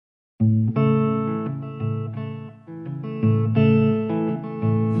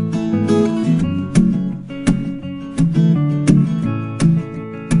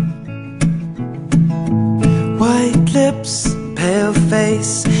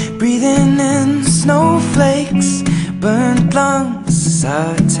Breathing in snowflakes, burnt lungs,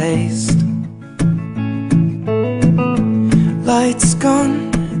 sour taste. Lights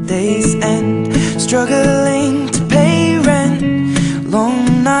gone, day's end, struggling to pay rent.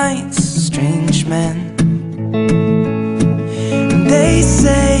 Long nights, strange men. They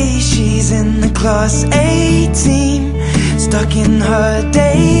say she's in the class A team, stuck in her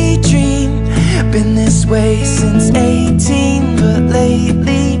daydream. Been this way since 18, but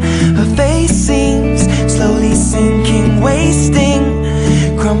lately her face seems slowly sinking, wasting,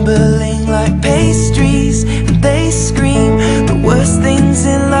 crumbling like pastries. And they scream the worst things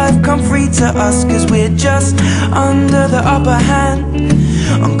in life come free to us, 'cause we're just under the upper hand.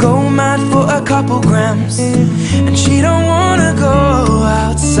 I'm going mad for a couple grams, and she don't wanna go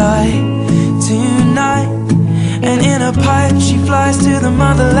outside tonight. And in a pipe she flies to the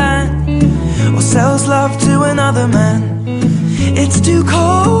motherland, or sells love to another man. It's too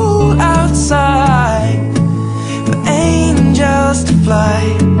cold outside for angels to fly,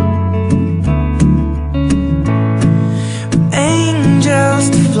 for angels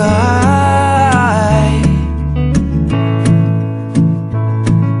to fly.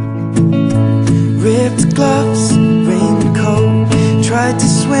 Ripped gloves, raincoat, tried to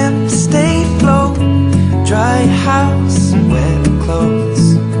swim to stay afloat. Dry house and wet clothes.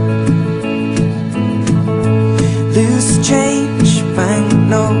 Loose change,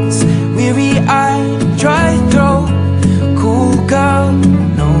 banknotes, weary-eyed, dry throat. Cool girl,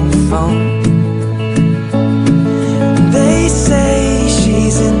 no phone. They say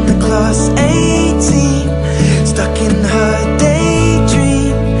she's in the class A team, stuck in her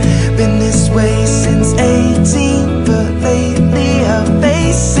daydream. Been this way since 18, but lately her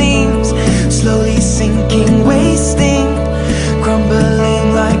face seems slowly sinking, wasting, crumbling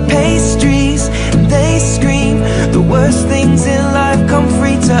like pastries. And they scream the worst things in life come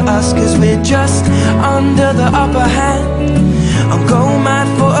free to us, 'cause we're just under the upper hand. I'm going mad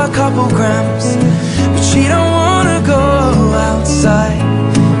for a couple grams, but she don't wanna go outside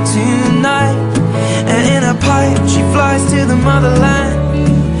tonight. And in a pipe she flies to the motherland,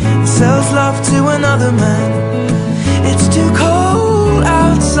 sells love to another man. It's too cold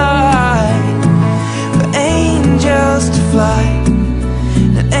outside for angels to fly.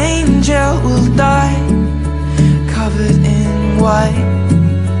 An angel will die, covered in white,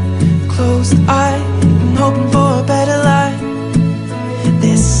 closed eye, hoping for a better life.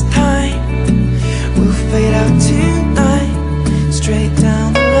 This time we'll fade out tonight, straight down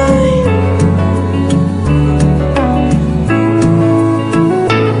the line.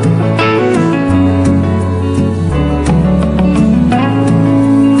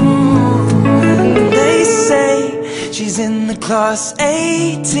 In the class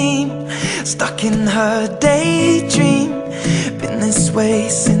A team, stuck in her daydream. Been this way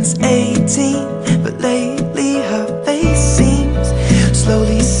since 18, but lately her face seems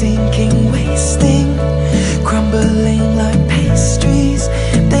slowly sinking, wasting, crumbling like pastries.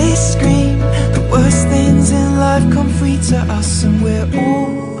 They scream the worst things in life come free to us, and we're all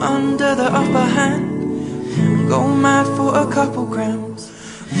under the upper hand. Go mad for a couple grams,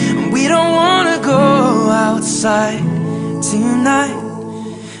 and we don't wanna go outside tonight.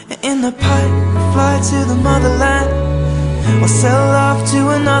 In the pipe, fly to the motherland, or sell love to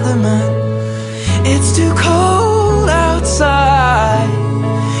another man. It's too cold outside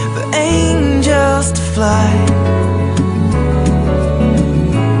for angels to fly.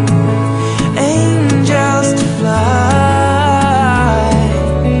 Angels to fly.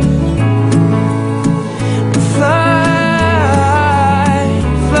 Fly,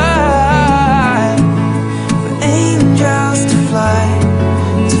 fly, for angels to fly,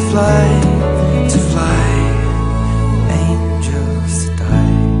 to fly, to fly.